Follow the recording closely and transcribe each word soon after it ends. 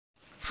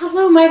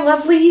Hello, my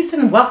lovelies,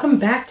 and welcome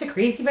back to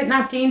Crazy But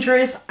Not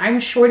Dangerous. I'm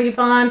Shorty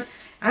Vaughn.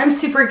 I'm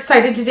super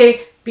excited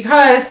today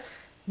because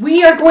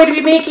we are going to be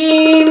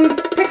making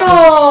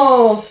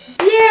pickles.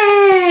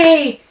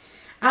 Yay!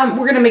 We're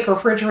going to make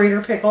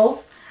refrigerator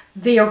pickles.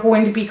 They are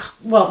going to be,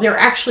 well, they're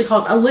actually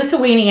called a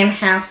Lithuanian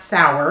half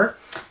sour.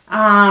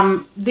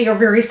 They are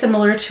very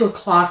similar to a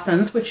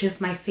Clausen's, which is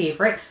my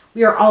favorite.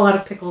 We are all out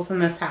of pickles in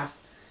this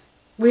house.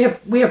 We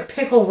have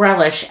pickle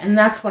relish, and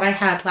that's what I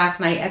had last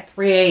night at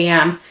 3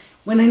 a.m.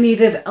 when I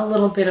needed a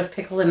little bit of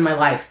pickle in my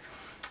life.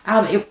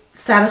 It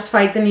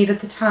satisfied the need at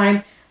the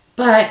time,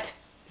 but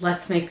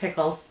let's make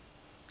pickles.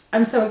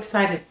 I'm so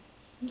excited.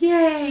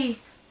 Yay!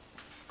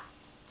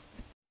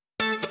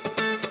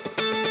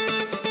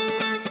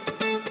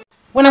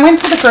 When I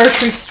went to the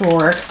grocery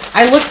store,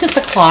 I looked at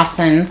the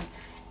Clausen's,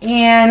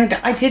 and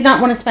I did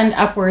not want to spend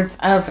upwards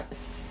of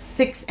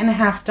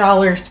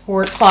 $6.50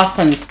 for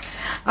Clausen's.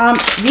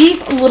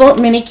 These little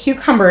mini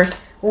cucumbers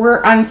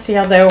were on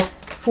sale though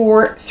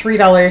for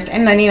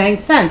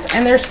 $3.99,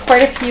 and there's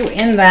quite a few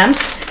in them,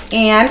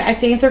 and I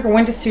think they're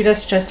going to suit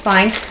us just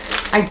fine.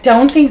 I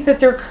don't think that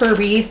they're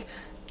Kirby's,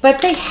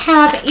 but they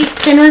have a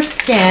thinner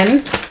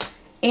skin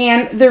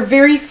and they're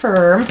very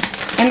firm,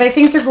 and I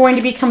think they're going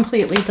to be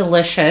completely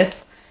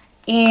delicious.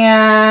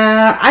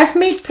 And I've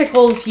made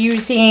pickles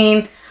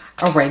using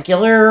a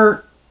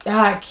regular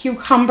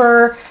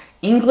cucumber,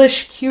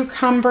 English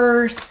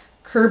cucumbers,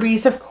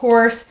 Kirby's, of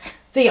course.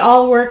 They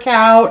all work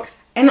out,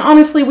 and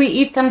honestly, we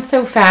eat them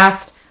so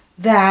fast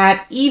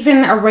that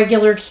even a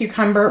regular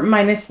cucumber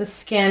minus the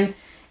skin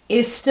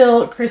is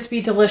still crispy,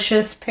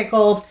 delicious,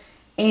 pickled,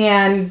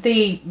 and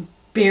they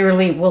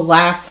barely will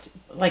last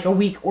like a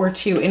week or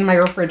two in my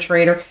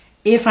refrigerator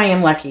if I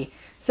am lucky.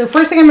 So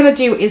first thing I'm going to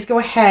do is go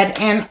ahead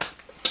and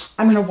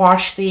I'm going to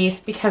wash these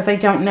because I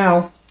don't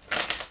know.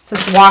 It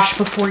says wash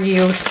before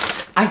use.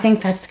 I think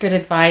that's good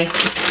advice.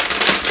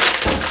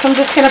 So I'm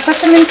just going to put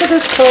them into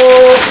this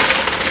bowl,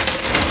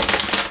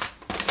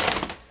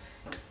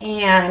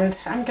 and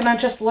I'm going to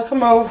just look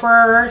them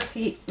over,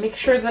 make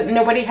sure that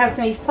nobody has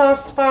any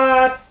soft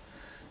spots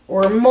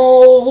or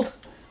mold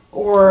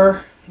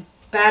or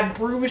bad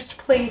bruised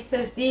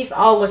places. These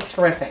all look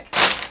terrific.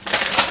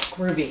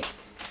 Groovy.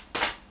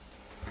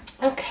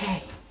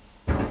 Okay.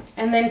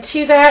 And then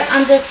to that,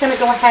 I'm just going to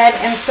go ahead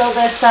and fill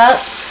this up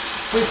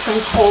with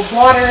some cold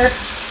water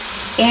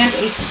and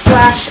a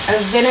splash of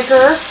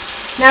vinegar.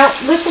 Now,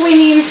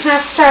 Lithuanian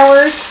half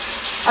sours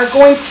are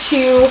going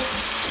to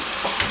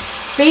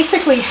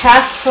basically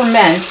half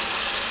ferment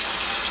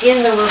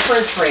in the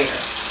refrigerator.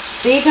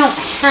 They don't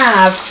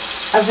have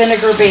a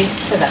vinegar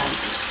base to them,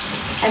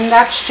 and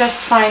that's just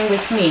fine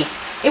with me.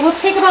 It will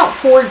take about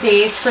 4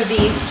 days for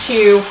these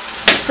to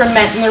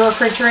ferment in the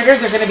refrigerator.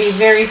 They're going to be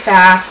very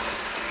fast.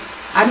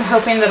 I'm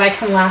hoping that I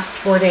can last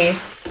 4 days.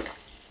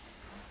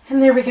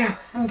 And there we go.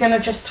 I'm going to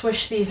just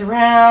swish these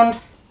around.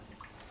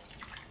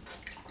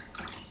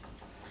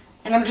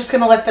 And I'm just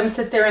going to let them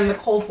sit there in the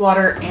cold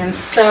water and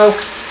soak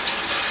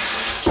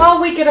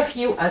while we get a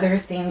few other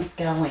things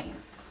going.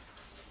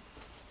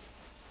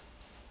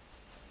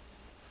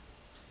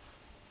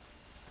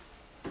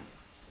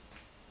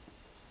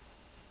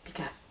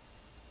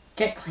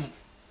 Get clean.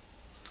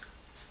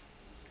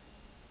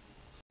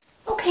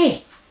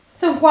 Okay,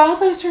 so while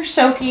those are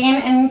soaking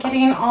and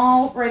getting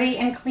all ready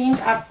and cleaned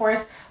up for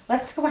us,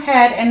 let's go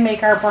ahead and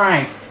make our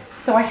brine.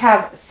 So I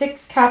have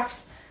 6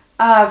 cups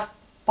of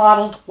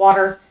bottled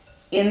water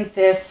in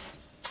this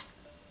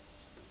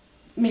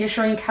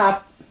measuring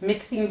cup,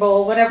 mixing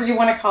bowl, whatever you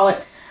want to call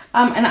it.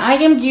 And I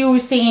am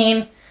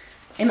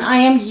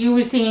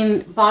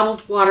using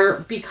bottled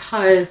water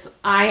because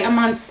I am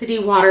on city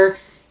water,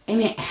 and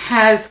it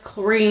has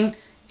chlorine,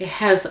 it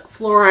has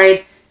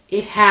fluoride,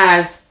 it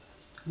has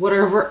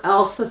whatever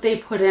else that they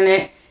put in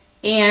it,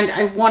 and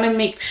I want to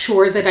make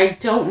sure that I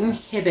don't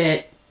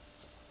inhibit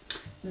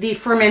the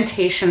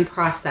fermentation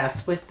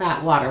process with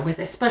that water,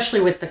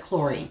 especially with the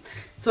chlorine.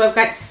 So I've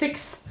got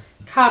 6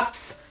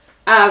 cups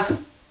of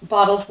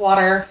bottled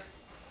water,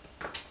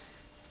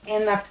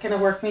 and that's going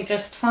to work me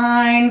just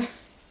fine.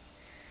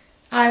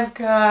 I've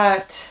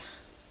got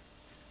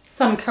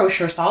some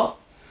kosher salt.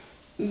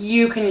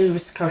 You can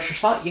use kosher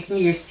salt, you can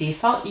use sea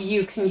salt,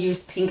 you can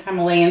use pink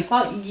Himalayan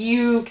salt,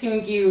 you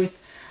can use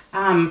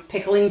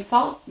pickling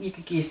salt, you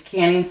could use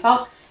canning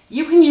salt.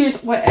 You can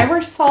use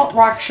whatever salt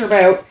rocks your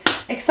boat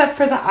except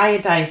for the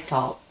iodized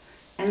salt,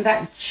 and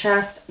that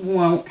just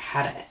won't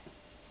cut it.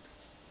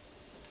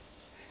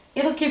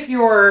 It'll give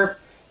your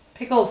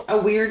pickles a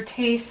weird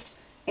taste,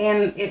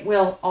 and it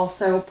will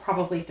also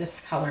probably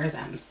discolor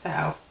them.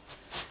 So,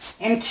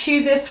 and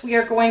to this, we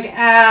are going to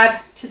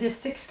add, to this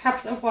 6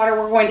 cups of water,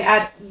 we're going to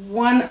add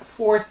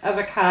 1/4 of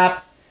a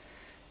cup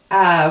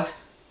of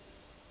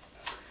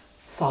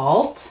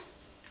salt.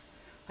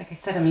 Like I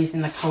said, I'm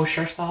using the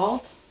kosher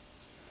salt.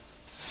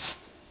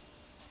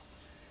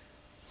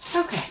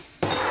 Okay.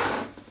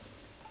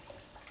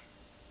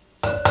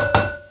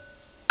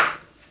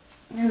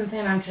 And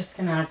then I'm just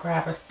going to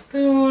grab a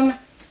spoon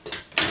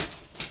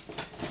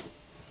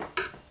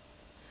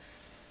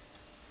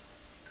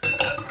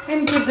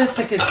and give this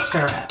a good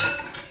stir up.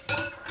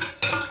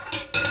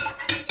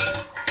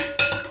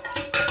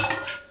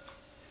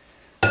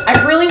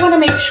 I really want to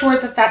make sure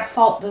that that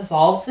salt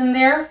dissolves in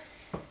there.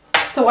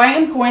 So I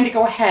am going to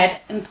go ahead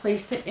and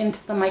place it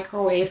into the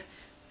microwave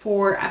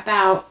for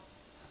about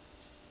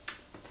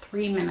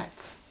 3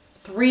 minutes.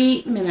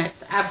 3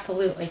 minutes,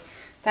 absolutely.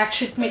 That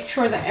should make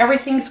sure that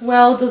everything's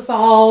well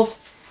dissolved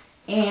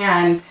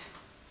and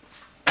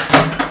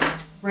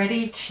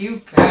ready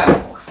to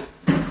go.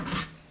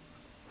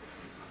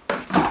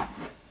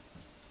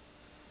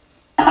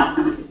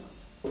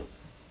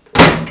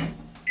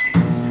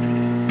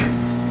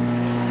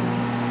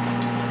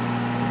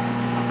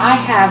 I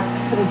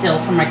have some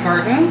dill from my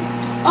garden.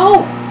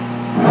 Oh,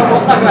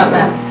 we'll talk about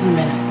that in a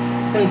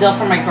minute. Some dill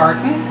from my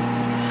garden.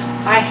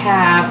 I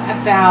have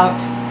about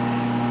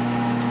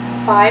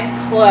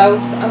 5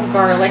 cloves of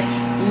garlic.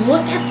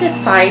 Look at the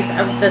size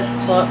of this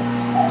clove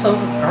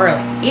of garlic.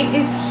 It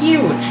is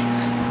huge.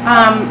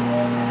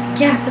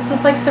 Yeah, this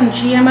is like some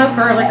GMO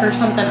garlic or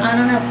something. I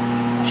don't know.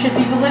 Should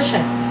be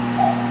delicious.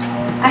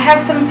 I have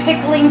some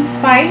pickling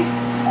spice,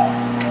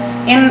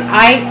 and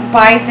I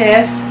buy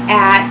this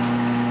at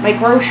my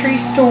grocery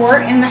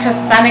store in the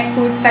Hispanic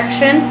food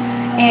section,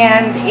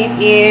 and it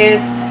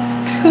is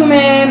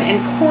cumin and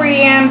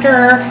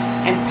coriander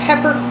and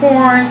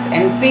peppercorns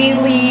and bay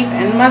leaf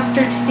and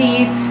mustard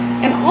seed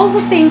and all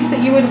the things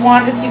that you would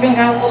want. It's even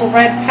got a little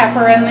red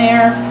pepper in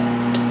there.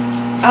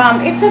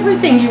 It's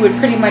everything you would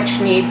pretty much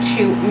need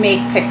to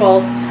make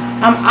pickles.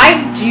 I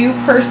do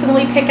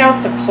personally pick out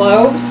the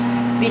cloves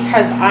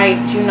because I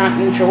do not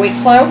enjoy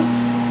cloves.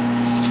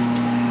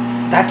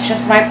 That's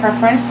just my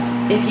preference.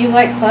 If you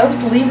like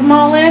cloves, leave them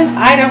all in.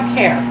 I don't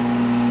care.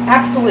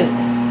 Absolutely.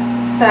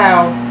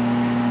 So,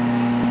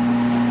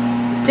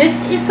 this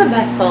is the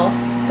vessel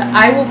that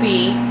I will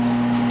be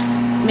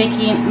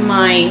making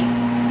my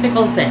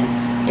pickles in.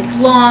 It's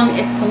long,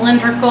 it's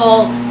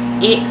cylindrical.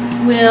 It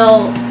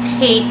will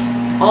take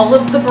all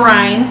of the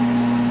brine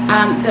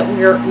that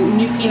we're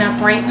nuking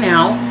up right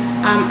now.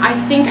 I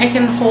think I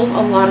can hold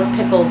a lot of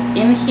pickles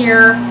in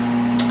here.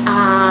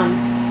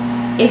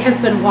 It has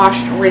been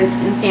washed, rinsed,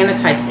 and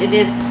sanitized. It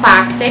is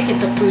plastic.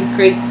 It's a food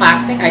grade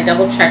plastic. I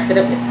double checked that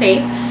it was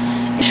safe.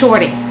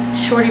 Shorty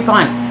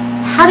Vaughn,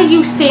 how do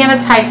you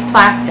sanitize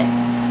plastic?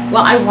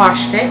 Well, I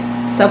washed it,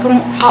 soap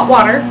and hot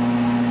water.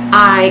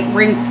 I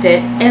rinsed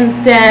it,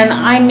 and then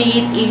I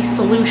made a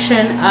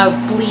solution of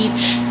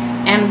bleach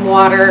and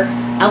water,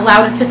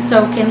 allowed it to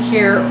soak in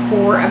here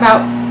for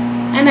about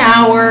an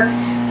hour,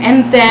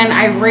 and then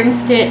I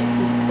rinsed it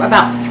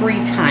about 3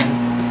 times.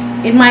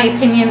 In my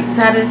opinion,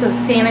 that is as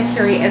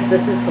sanitary as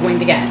this is going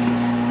to get.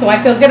 So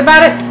I feel good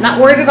about it, not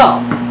worried at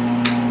all.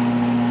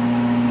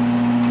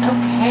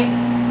 Okay.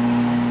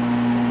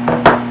 A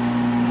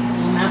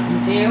little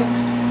Mountain Dew.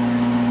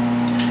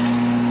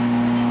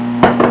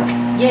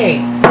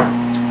 Yay.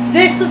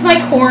 This is my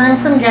corn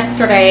from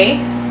yesterday,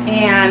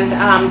 and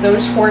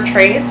those 4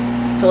 trays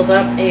filled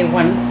up a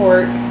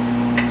 1-quart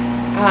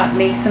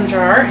mason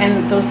jar,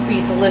 and those would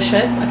be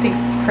delicious. I think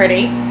it's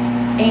pretty.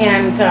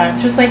 And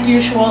just like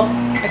usual,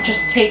 I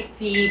just take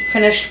the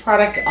finished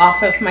product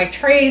off of my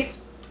trays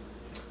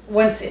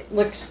once it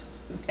looks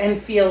and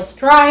feels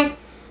dry,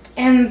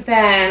 and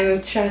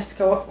then just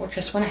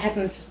went ahead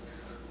and just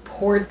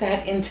poured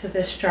that into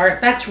this jar.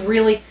 That's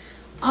really,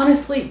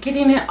 honestly,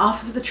 getting it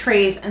off of the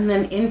trays and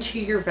then into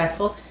your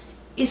vessel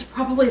is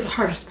probably the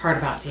hardest part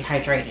about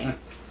dehydrating.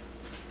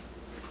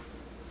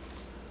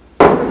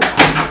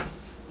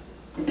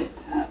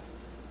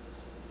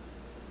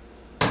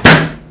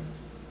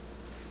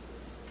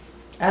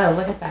 Oh,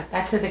 look at that.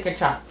 That did a good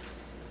job.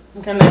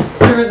 I'm going to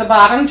stir the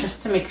bottom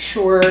just to make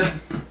sure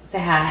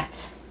that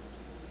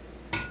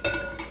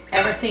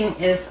everything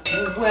is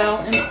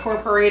well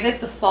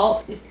incorporated. The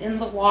salt is in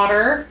the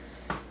water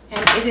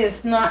and it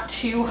is not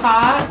too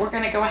hot. We're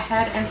going to go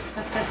ahead and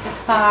set this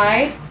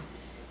aside.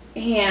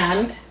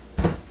 And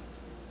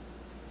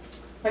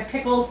my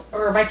pickles,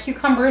 or my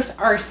cucumbers,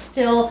 are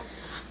still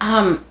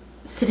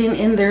sitting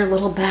in their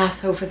little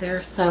bath over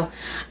there. So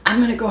I'm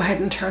going to go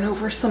ahead and turn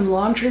over some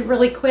laundry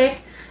really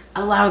quick,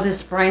 allow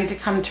this brine to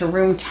come to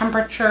room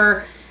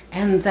temperature,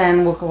 and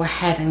then we'll go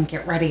ahead and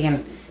get ready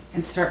and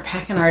start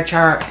packing our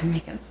jar and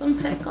making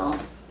some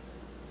pickles.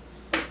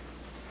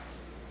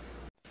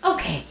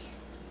 Okay,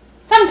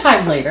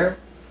 sometime later,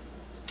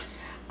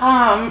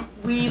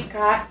 we've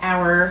got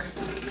our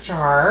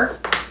jar,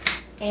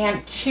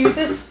 and to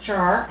this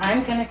jar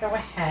I'm going to go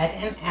ahead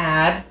and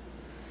add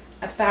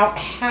about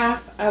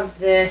half of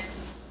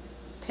this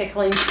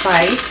pickling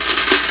spice.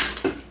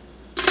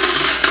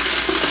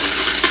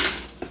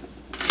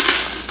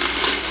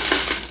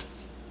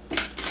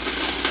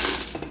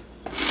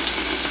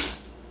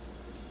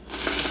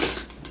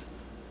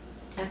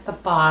 At the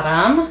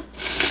bottom.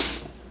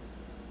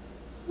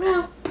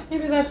 Well,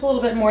 maybe that's a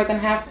little bit more than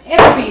half.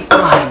 It'll be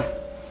fine.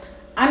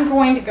 I'm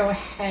going to go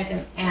ahead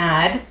and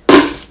add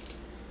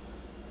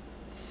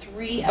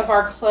 3 of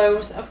our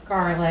cloves of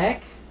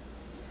garlic,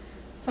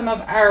 some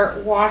of our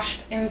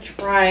washed and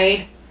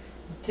dried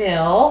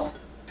dill,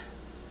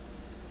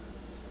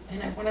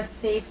 And I want to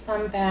save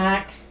some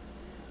back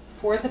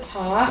for the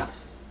top.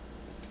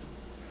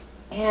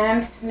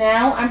 And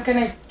now I'm going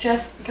to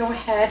just go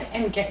ahead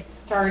and get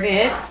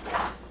started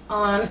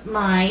on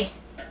my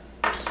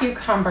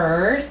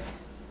cucumbers.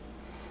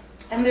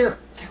 And they're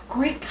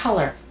great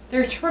color.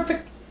 They're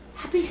terrific.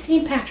 Happy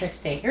St. Patrick's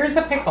Day. Here's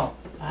a pickle.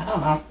 I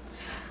don't know.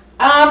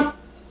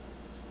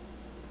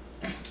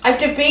 I've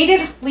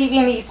debated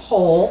leaving these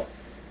whole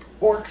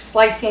or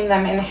slicing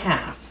them in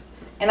half.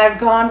 And I've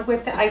gone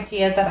with the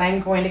idea that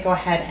I'm going to go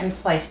ahead and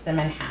slice them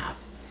in half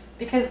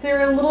because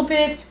they're a little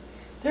bit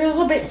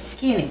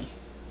skinny.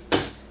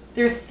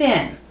 They're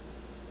thin.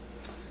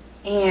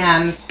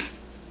 And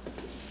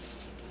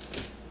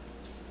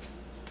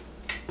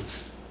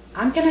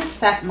I'm going to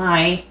set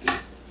my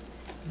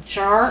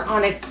jar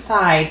on its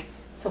side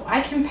so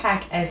I can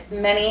pack as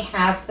many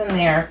halves in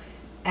there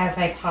as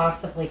I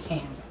possibly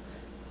can.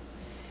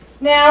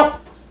 Now,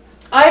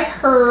 I've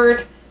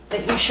heard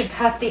that you should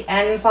cut the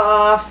ends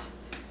off.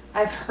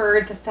 I've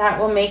heard that that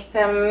will make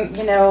them,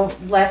 you know,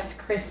 less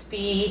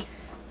crispy,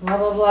 blah,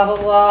 blah, blah, blah,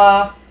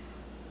 blah.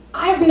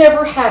 I've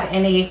never had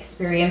any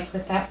experience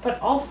with that,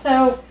 but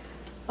also,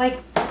 like,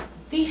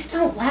 these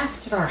don't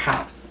last at our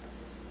house.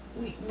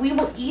 We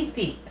will eat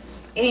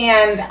these.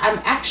 And I'm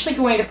actually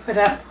going to put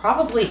up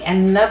probably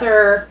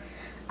another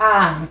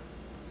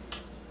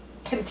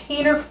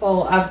container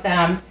full of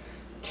them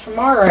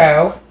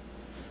tomorrow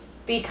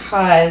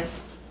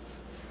because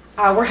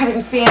we're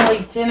having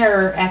family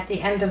dinner at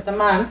the end of the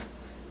month.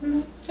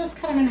 Just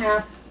cut them in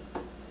half.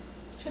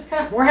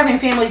 We're having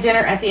family dinner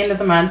at the end of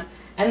the month,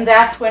 and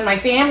that's when my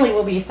family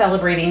will be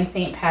celebrating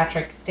St.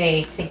 Patrick's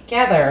Day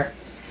together.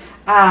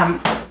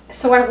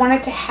 So I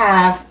wanted to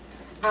have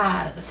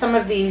some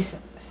of these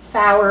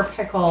sour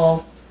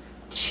pickles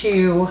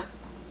to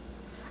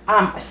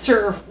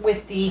serve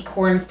with the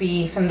corned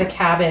beef and the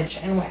cabbage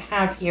and what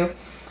have you.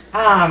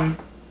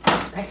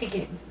 I think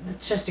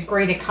it's just a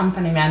great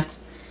accompaniment.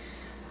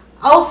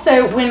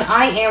 Also, when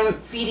I am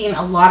feeding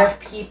a lot of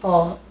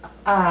people,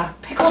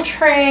 pickle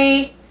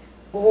tray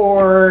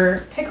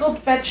or pickled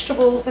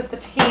vegetables at the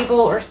table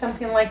or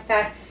something like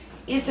that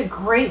is a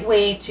great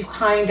way to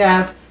kind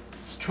of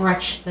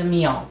stretch the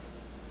meal.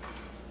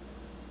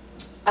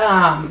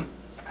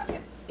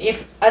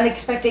 If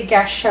unexpected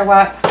guests show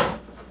up,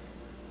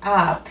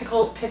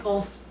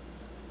 pickles,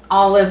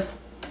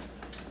 olives,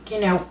 you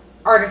know,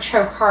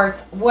 artichoke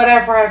hearts,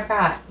 whatever I've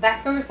got,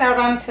 that goes out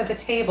onto the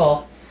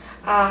table.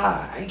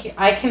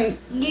 I can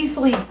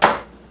easily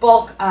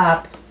bulk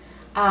up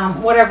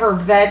whatever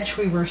veg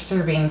we were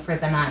serving for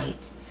the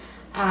night.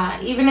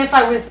 Even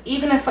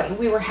if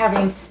we were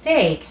having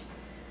steak,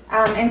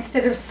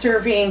 instead of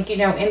serving, you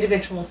know,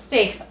 individual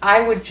steaks,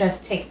 I would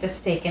just take the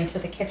steak into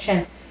the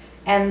kitchen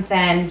and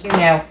then, you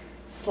know,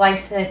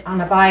 slice it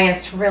on a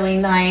bias really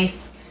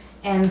nice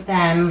and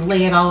then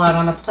lay it all out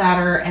on a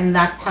platter, and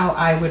that's how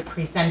I would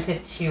present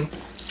it to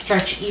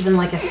stretch even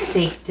like a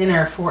steak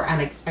dinner for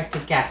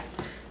unexpected guests,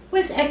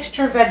 with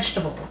extra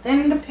vegetables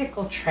and the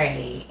pickle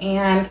tray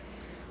and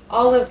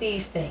all of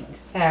these things.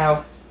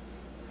 So,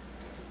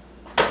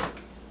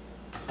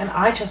 and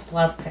I just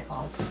love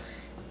pickles.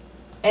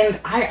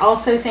 And I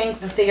also think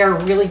that they are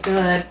really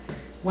good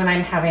when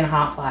I'm having a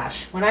hot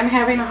flash. When I'm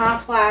having a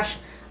hot flash,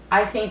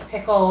 I think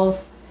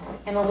pickles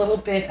and a little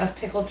bit of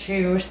pickle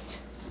juice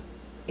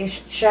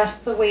is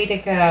just the way to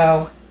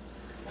go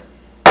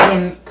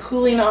in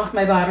cooling off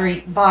my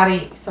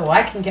body so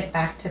I can get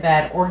back to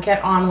bed or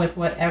get on with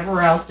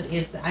whatever else it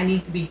is that I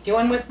need to be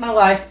doing with my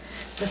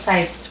life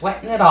besides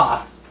sweating it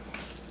off.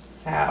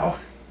 So,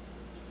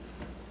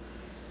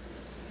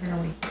 here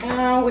we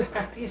go. We've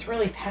got these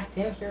really packed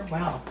in here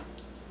well.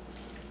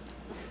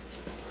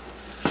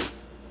 I'm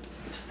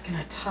just going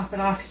to top it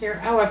off here.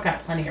 Oh, I've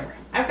got plenty of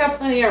room. I've got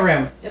plenty of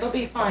room. It'll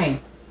be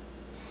fine.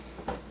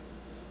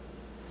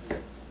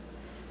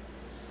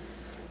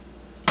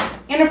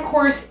 And of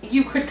course,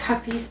 you could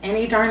cut these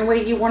any darn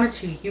way you wanted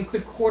to. You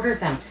could quarter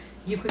them.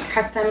 You could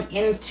cut them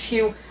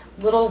into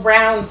little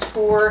rounds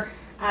for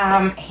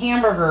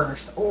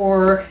hamburgers,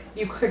 or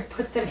you could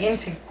put them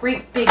into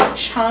great big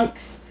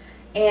chunks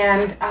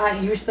and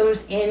use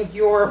those in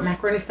your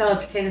macaroni salad,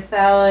 potato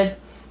salad,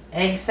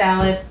 egg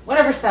salad,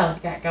 whatever salad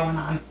you got going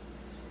on.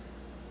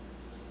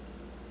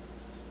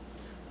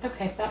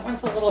 Okay, that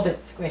one's a little bit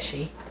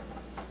squishy,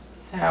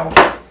 so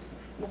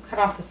we'll cut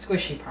off the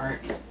squishy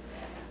part.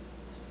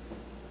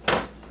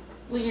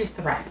 We'll use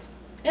the rest.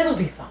 It'll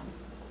be fun.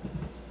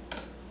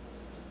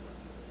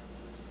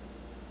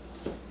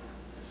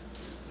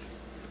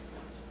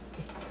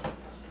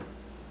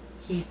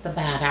 He's the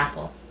bad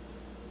apple.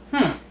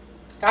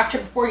 Gotcha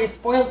before you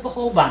spoiled the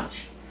whole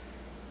bunch.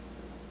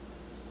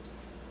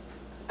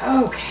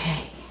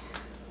 Okay.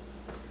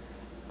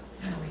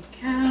 There we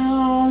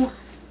go.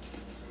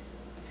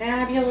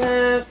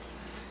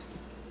 Fabulous.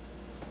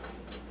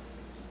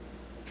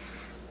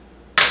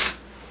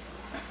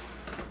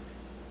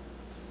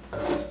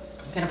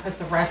 I'm going to put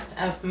the rest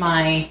of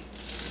my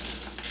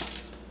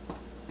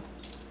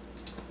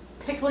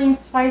pickling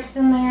spice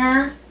in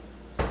there.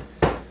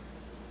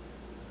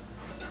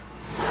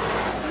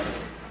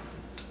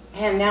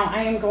 And now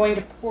I am going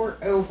to pour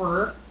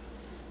over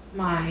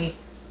my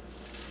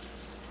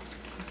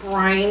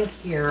brine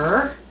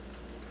here.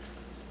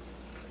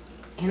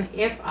 And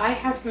if I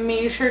have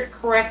measured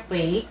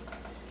correctly,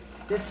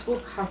 this will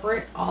cover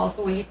it all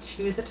the way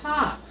to the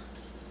top.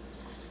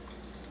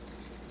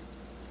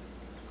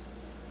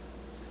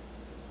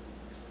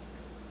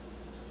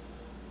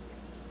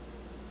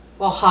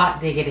 Well, hot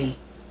diggity.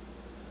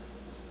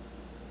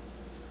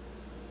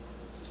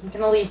 I'm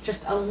going to leave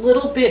just a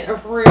little bit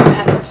of room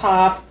at the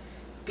top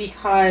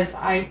because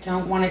I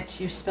don't want it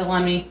to spill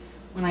on me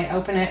when I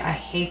open it. I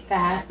hate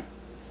that.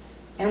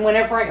 And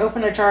whenever I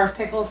open a jar of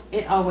pickles,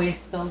 it always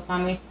spills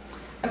on me.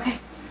 Okay,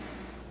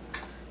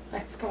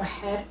 let's go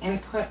ahead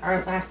and put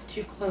our last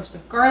 2 cloves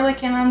of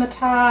garlic in on the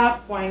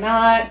top. Why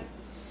not?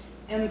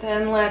 And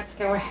then let's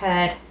go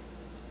ahead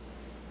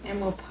and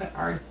we'll put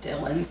our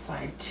dill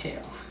inside too.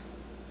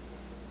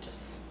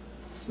 Just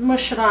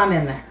smush it on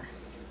in there.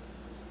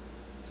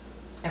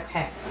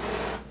 Okay.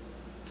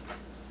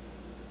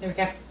 There we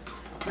go.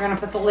 We're going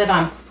to put the lid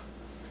on.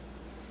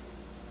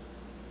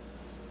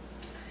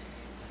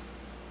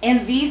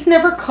 And these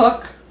never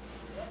cook.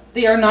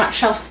 They are not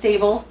shelf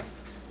stable.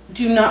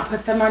 Do not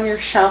put them on your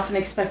shelf and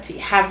expect to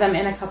have them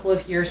in a couple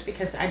of years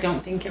because I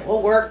don't think it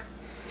will work.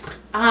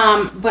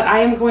 But I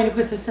am going to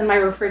put this in my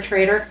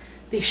refrigerator.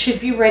 They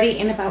should be ready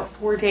in about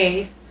 4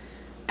 days.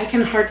 I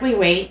can hardly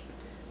wait.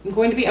 I'm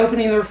going to be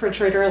opening the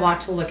refrigerator a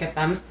lot to look at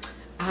them.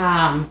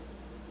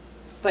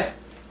 But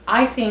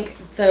I think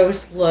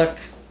those look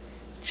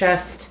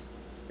just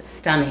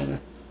stunning.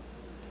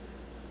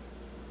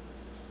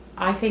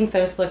 I think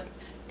those look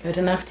good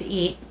enough to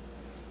eat,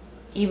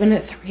 even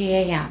at 3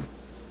 a.m.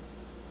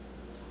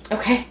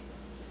 Okay,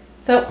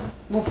 so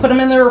we'll put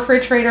them in the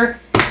refrigerator.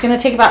 It's going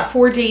to take about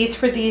 4 days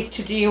for these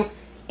to do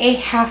a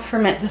half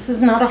ferment. This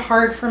is not a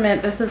hard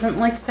ferment. This isn't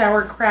like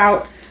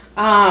sauerkraut.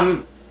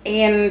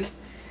 And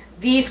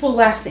these will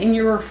last in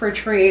your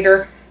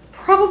refrigerator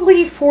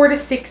probably 4 to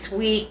 6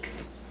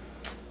 weeks.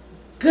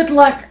 Good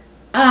luck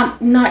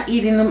not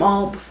eating them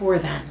all before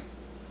then.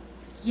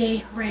 Yay,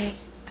 hooray.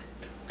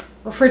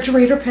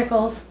 Refrigerator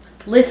pickles,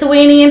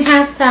 Lithuanian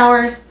half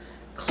sours,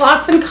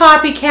 Clausen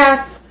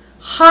copycats,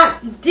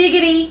 hot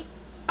diggity.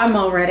 I'm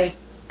all ready.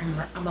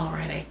 I'm all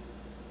ready.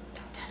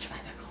 Don't touch my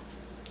pickles.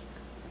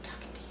 I'm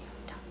talking to you.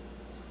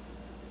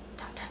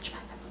 Don't touch my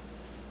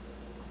pickles.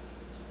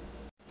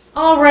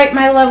 All right,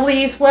 my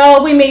lovelies.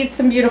 Well, we made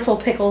some beautiful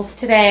pickles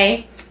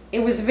today. It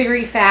was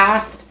very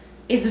fast.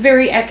 It's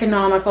very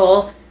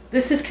economical.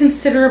 This is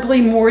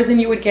considerably more than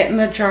you would get in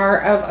a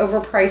jar of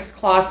overpriced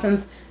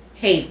Clausens.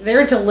 Hey,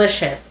 they're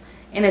delicious.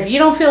 And if you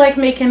don't feel like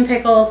making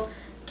pickles,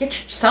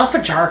 get yourself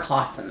a jar of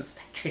Clausens.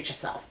 Treat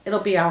yourself.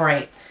 It'll be all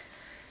right.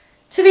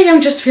 Today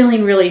I'm just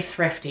feeling really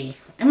thrifty.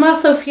 I'm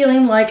also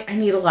feeling like I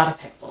need a lot of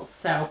pickles.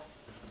 So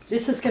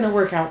this is going to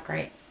work out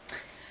great.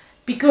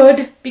 Be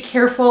good. Be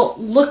careful.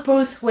 Look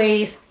both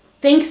ways.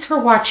 Thanks for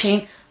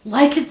watching.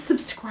 Like and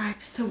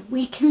subscribe so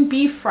we can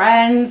be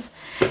friends.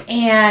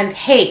 And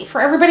hey,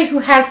 for everybody who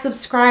has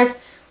subscribed,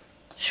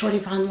 Shorty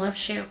Vaughn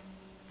loves you.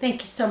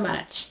 Thank you so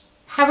much.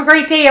 Have a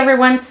great day,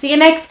 everyone. See you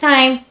next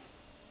time.